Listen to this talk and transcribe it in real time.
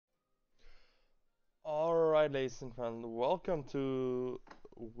Alright, ladies and gentlemen, welcome to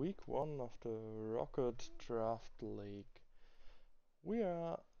week 1 of the Rocket Draft League. We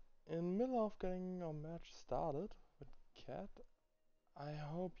are in the middle of getting our match started with Kat. I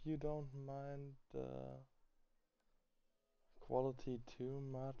hope you don't mind the quality too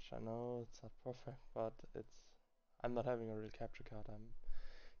much. I know it's not perfect, but I'm not having a real capture card. I'm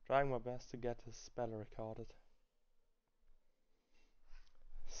trying my best to get this spell recorded.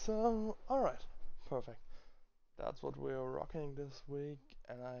 So, alright, perfect. That's what we're rocking this week,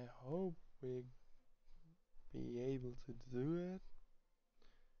 and I hope we be able to do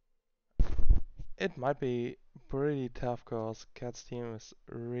it. It might be pretty tough cause Kat's team is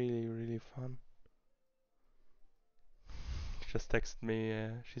really fun. She just texted me,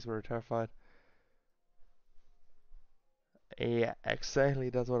 she's very terrified. Yeah, exactly,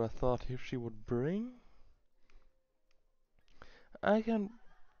 that's what I thought she would bring. I can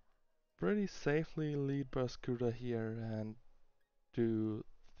pretty safely lead Barracuda here and do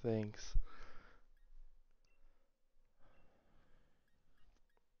things.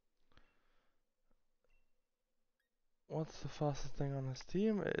 What's the fastest thing on his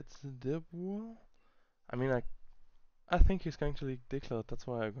team? It's Dibwall. I mean, I think he's going to lead Diglett, that's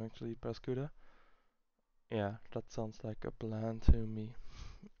why I'm going to lead Barracuda. Yeah, that sounds like a plan to me.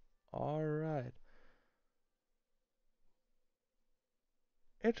 Alright.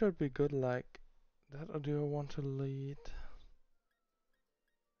 It should be good like that, or do I want to lead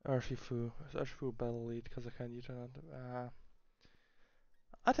Urshifu? Is Urshifu battle lead because I can't use it?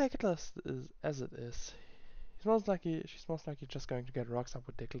 I take it as it is. She's most likely just going to get rocks up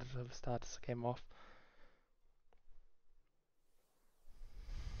with Diglett to start this game off.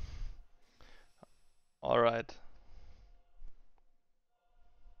 Alright.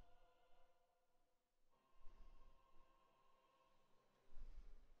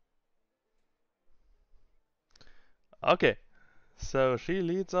 Okay. So she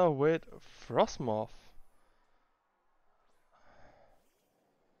leads off with Frostmoth.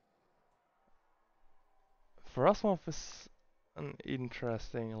 Frostmoth is an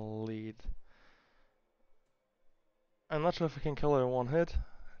interesting lead. I'm not sure if I can kill her in one hit.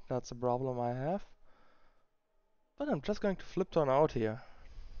 That's a problem I have. But I'm just going to flip turn out here.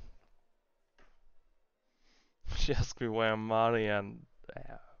 She asked me where I'm money and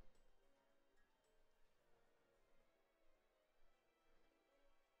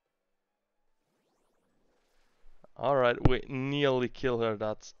alright, we nearly kill her.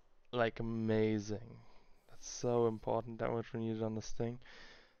 That's like amazing. That's so important damage we need on this thing.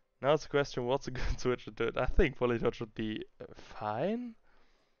 Now it's a question, what's a good switch to do it? I think Polydot should be fine.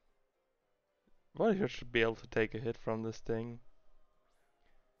 Polydot should be able to take a hit from this thing.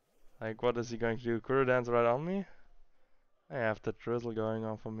 Like, what is he going to do? Kuro dance right on me? I have the drizzle going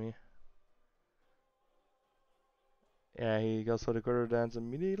on for me. Yeah, he goes for the Kuro dance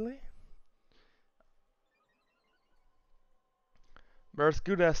immediately.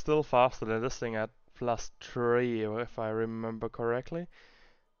 Barracuda is still faster than this thing at +3, if I remember correctly.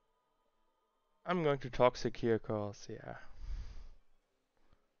 I'm going to Toxic here, cause yeah.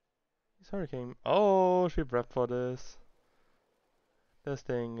 This Hurricane. Oh, she prepped for this. This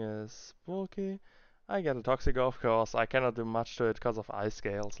thing is bulky. I get a Toxic off, cause I cannot do much to it because of ice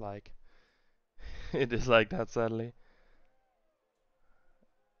scales. Like, it is like that, sadly.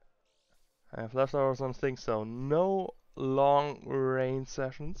 I have leftovers on things, so no long range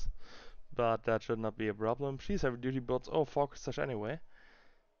sessions. But that should not be a problem. She's heavy duty bots. Oh, focus touch anyway.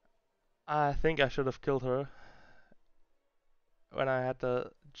 I think I should have killed her when I had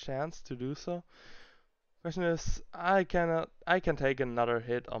the chance to do so. Question is, I can take another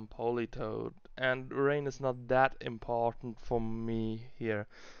hit on Politoad, and rain is not that important for me here.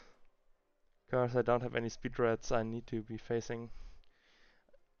 Because I don't have any speed threats I need to be facing.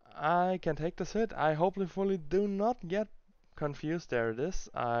 I can take this hit. I hopefully do not get confused. There it is.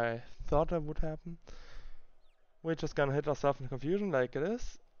 I thought that would happen. We're just gonna hit ourselves in confusion like it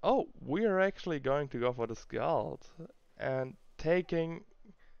is. Oh, we're actually going to go for the Scald and taking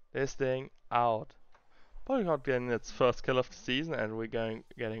this thing out. Polygon getting its first kill of the season, and we're getting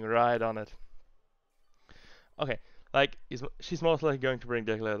right on it. Okay, like she's most likely going to bring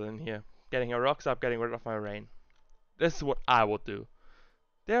Diglett in here, getting her rocks up, getting rid of my rain. This is what I would do.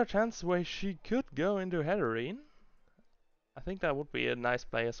 There are chances where she could go into Heatherine. I think that would be a nice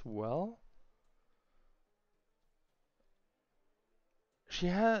play as well. She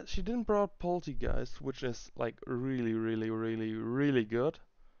didn't brought Poltergeist, which is like really good.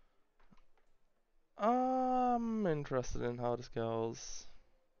 I'm interested in how this goes.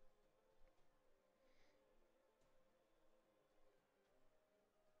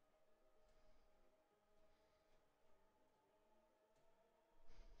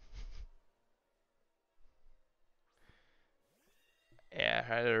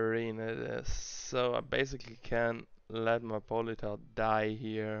 Halloween it is. So I basically can let my Polita die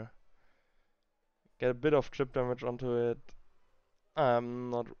here. Get a bit of chip damage onto it. I'm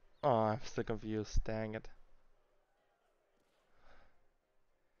not. Oh, I'm still confused. Dang it.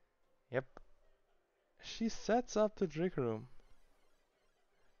 Yep. She sets up the trick room.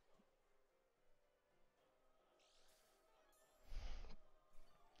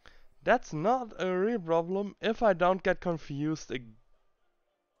 That's not a real problem if I don't get confused.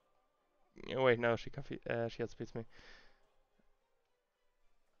 Wait, no, she outspeeds me.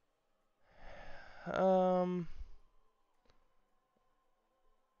 I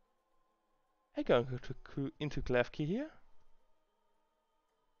go into Klefki here.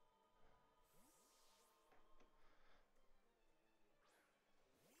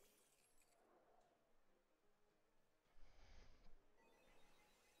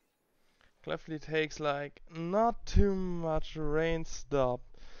 Klefki takes like not too much rain stop.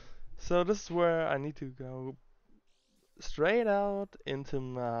 So this is where I need to go straight out into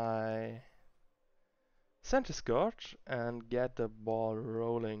my Center Scorch and get the ball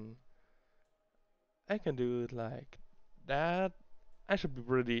rolling. I can do it like that. I should be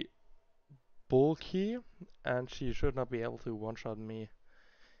pretty bulky, and she should not be able to one-shot me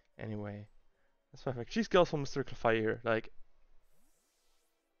anyway. That's perfect. She goes for Mystical Fire. Like,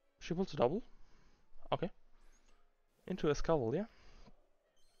 she pulls a double. Okay. Into a Escavalier. Yeah.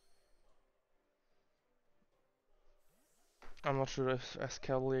 I'm not sure if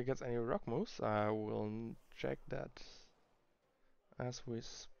Escavalier gets any rock moves. I will check that as we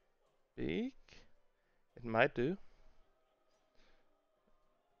speak. It might do.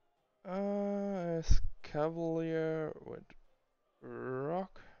 Escavalier with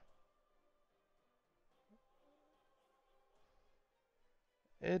rock.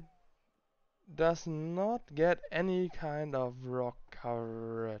 It does not get any kind of rock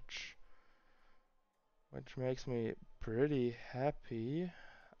coverage, which makes me pretty happy.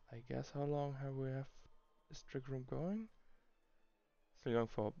 I guess how long have we have this trick room going? Still going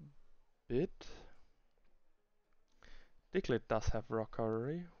for a bit. Diglett does have rock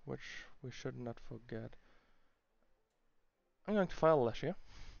coverage, which we should not forget. I'm going to Fire Lash here.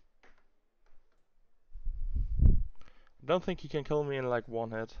 Don't think he can kill me in like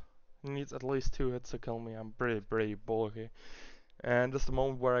one hit. He needs at least 2 hits to kill me. I'm pretty bulky. And this is the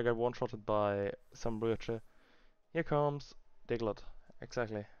moment where I get one-shotted by some Brüche. Here comes Diglett.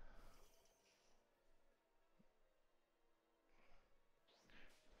 Exactly.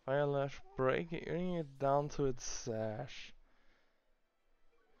 Fire Lash, bringing it down to its sash.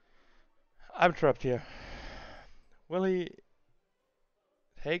 I'm trapped here. Will he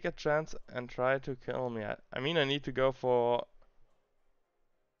take a chance and try to kill me? I mean, I need to go for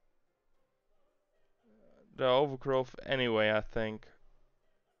the overgrowth anyway, I think.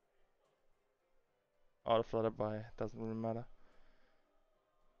 Oh, the flutterby, doesn't really matter.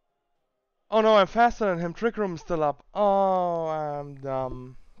 Oh no, I'm faster than him. Trick room is still up. Oh, I'm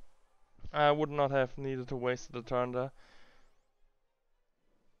dumb. I would not have needed to waste the turn there.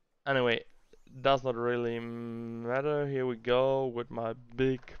 Anyway, does not really matter. Here we go with my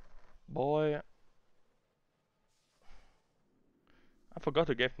big boy. I forgot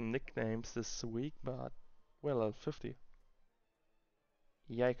to give them nicknames this week, but well, at 50.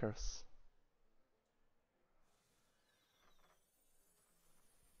 Yikers.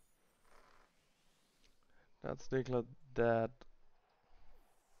 That's Diglett dead.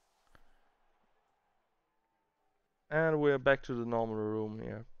 And we're back to the normal room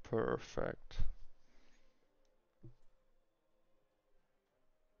here. Perfect.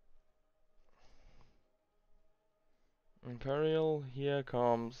 Imperial, here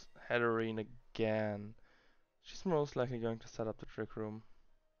comes Heatherine again. She's most likely going to set up the trick room.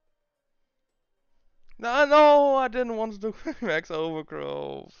 No, I didn't want to do Max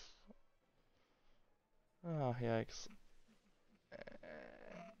Overgrowth. Ah, yikes.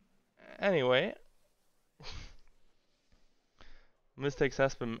 Anyway, mistakes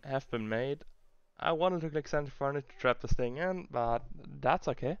have been made. I wanted to click Santa Furnace to trap this thing in, but that's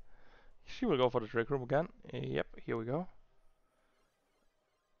okay. She will go for the trick room again. Yep, here we go.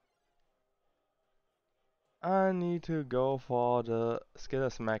 I need to go for the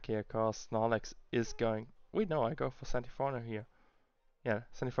Skidder Smack here, cause Snorlax is going. Wait, no, I go for Santiforno here. Yeah,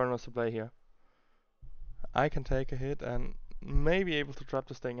 Santiforno is to play here. I can take a hit and may be able to trap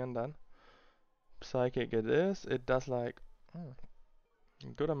this thing in then. Psychic it is. It does like a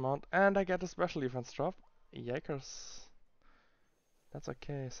good amount, and I get a special defense drop. Yikers. That's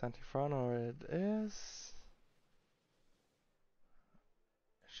okay. Santiforno it is.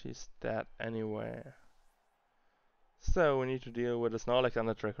 She's dead anyway. So we need to deal with the Snorlax and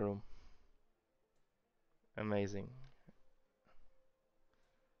the Trick Room. Amazing.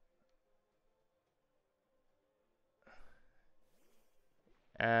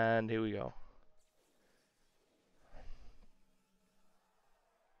 And here we go.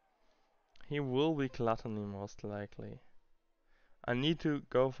 He will be Gluttony most likely. I need to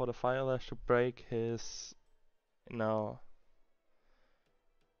go for the Fire Lash to break his... No.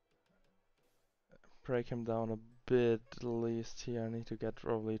 Break him down a bit at least here. I need to get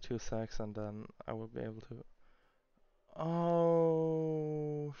probably 2 sacks and then I will be able to...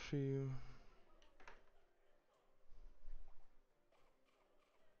 Oh, she...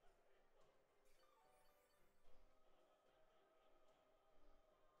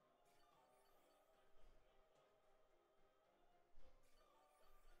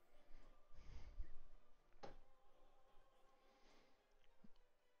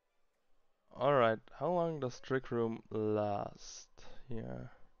 Alright, how long does Trick Room last here?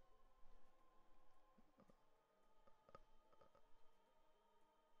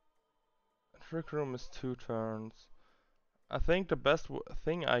 Trick Room is 2 turns. I think the best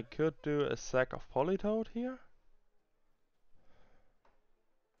thing I could do is sack of Politoed here.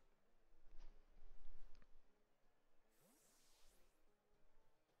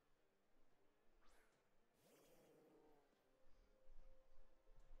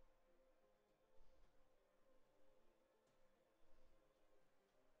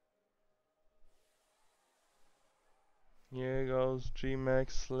 Here goes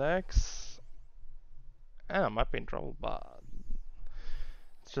G-Max Lex. And I might be in trouble, but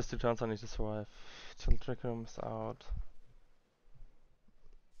it's just 2 turns I need to survive. Till Trick Room is out.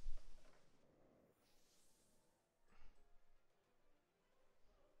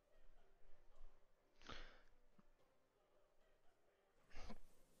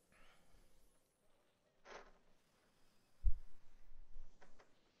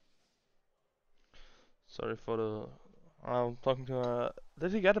 Sorry for the... I'm talking to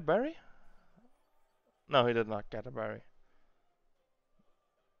did he get a berry? No, he did not get a berry.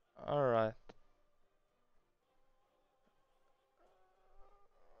 Alright.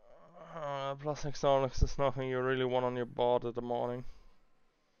 Plus next Snorlax is nothing you really want on your board at the morning.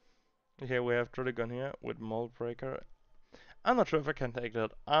 Okay, we have Druddigon here with Mold Breaker. I'm not sure if I can take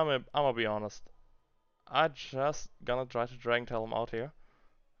that. I'ma be honest. I just gonna try to Dragon Tail him out here.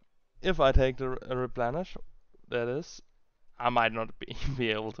 If I take the Replenish, that is, I might not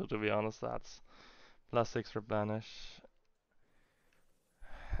be able to be honest. That's plus 6 Replenish.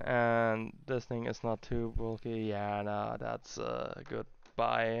 And this thing is not too bulky. Yeah, no, that's a good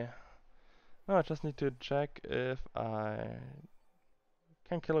buy. No, I just need to check if I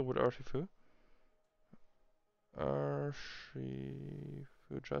can kill it with Urshifu. Urshifu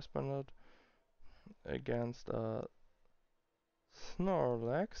just banded against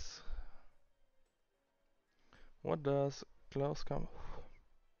Snorlax. What does close come?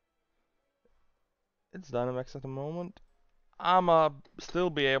 It's Dynamax at the moment. I'ma still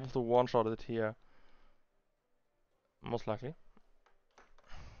be able to one-shot it here. Most likely.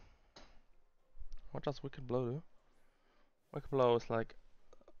 What does Wicked Blow do? Wicked Blow is like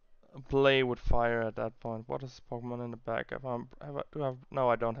play with fire at that point. What is Pokemon in the back? No,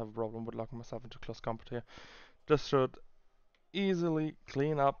 I don't have a problem with locking myself into close combat here. This should easily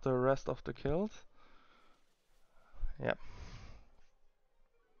clean up the rest of the kills. Yeah.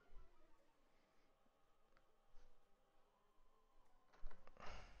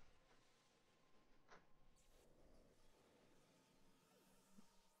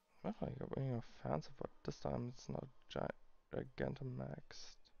 Well, I got being offensive, but this time it's not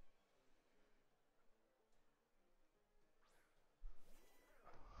Gigantamax.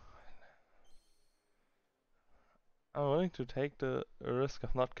 I'm willing to take the risk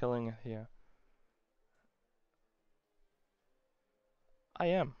of not killing it here. I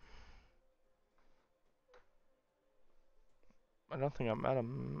am. I don't think I'm at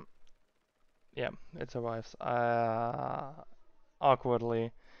him. Yeah, it survives.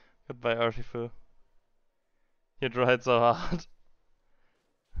 Awkwardly. Goodbye, Urshifu. You tried so hard.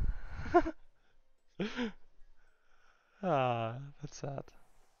 That's sad.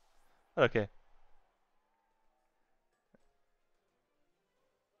 Okay.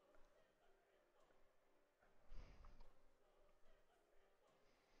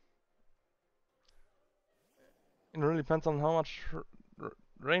 It really depends on how much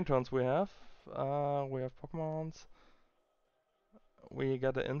rain tones we have. We have Pokemons. We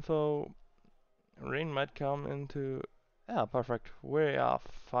got the info. Rain might come into... Yeah, perfect. We are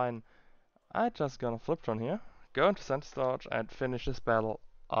fine. I just gonna Fliptron here. Go into Center Storage and finish this battle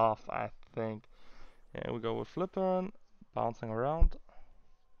off, I think. Yeah, we go with flipping, bouncing around.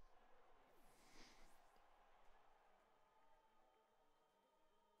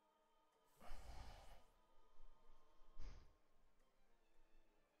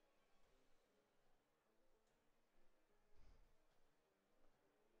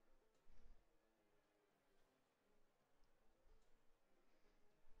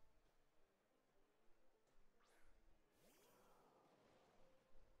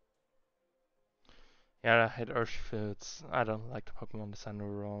 Yeah, I hate Urshifields. I don't like the Pokemon design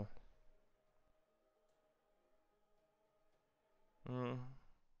overall. Mm.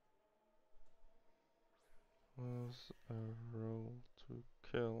 Was a roll to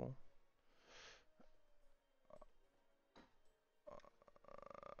kill.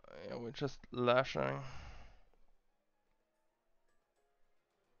 Yeah, we're just lashing.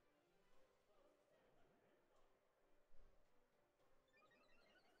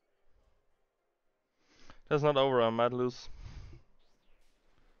 That's not over, I might lose.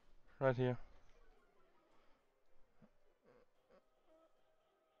 Right here.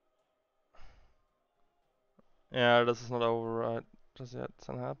 Yeah, this is not over right just yet,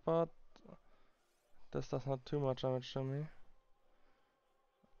 somehow, but this does not too much damage to me.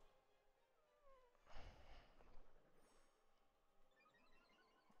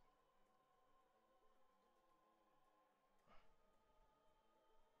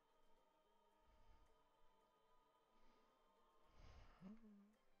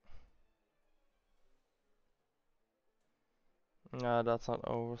 Yeah, that's not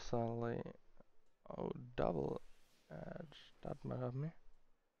over, sadly. Oh, double edge. That might have me.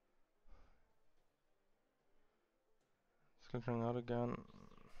 It's glitching out again.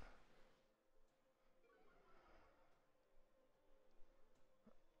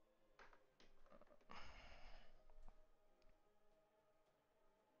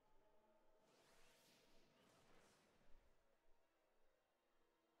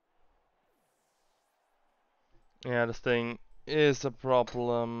 Yeah, this thing is a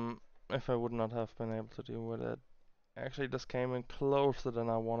problem if I would not have been able to deal with it. Actually, this came in closer than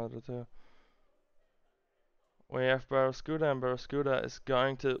I wanted it to. We have Barraskewda, and Barraskewda is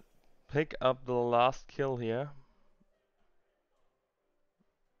going to pick up the last kill here.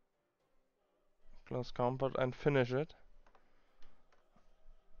 Close combat and finish it.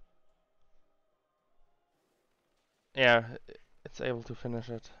 Yeah, it's able to finish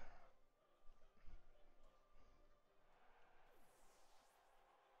it.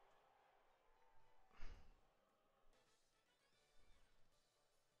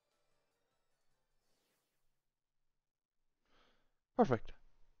 Perfect.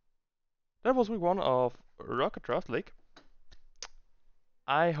 That was week 1 of Rocket Draft League.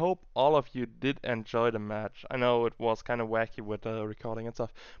 I hope all of you did enjoy the match. I know it was kind of wacky with the recording and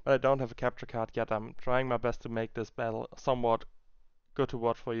stuff, but I don't have a capture card yet. I'm trying my best to make this battle somewhat good to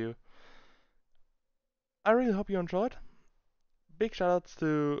watch for you. I really hope you enjoyed. Big shoutouts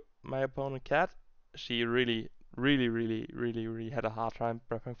to my opponent Kat. She really had a hard time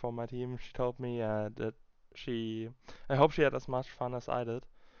prepping for my team. She told me that I hope she had as much fun as I did.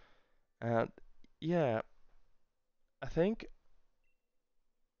 And yeah, I think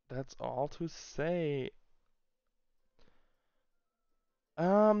that's all to say.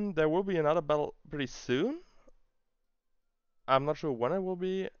 There will be another battle pretty soon. I'm not sure when it will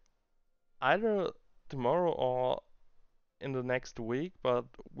be, either tomorrow or in the next week, but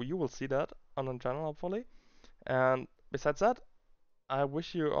you will see that on the channel hopefully. And besides that, I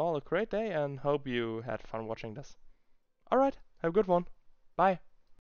wish you all a great day and hope you had fun watching this. Alright, have a good one. Bye.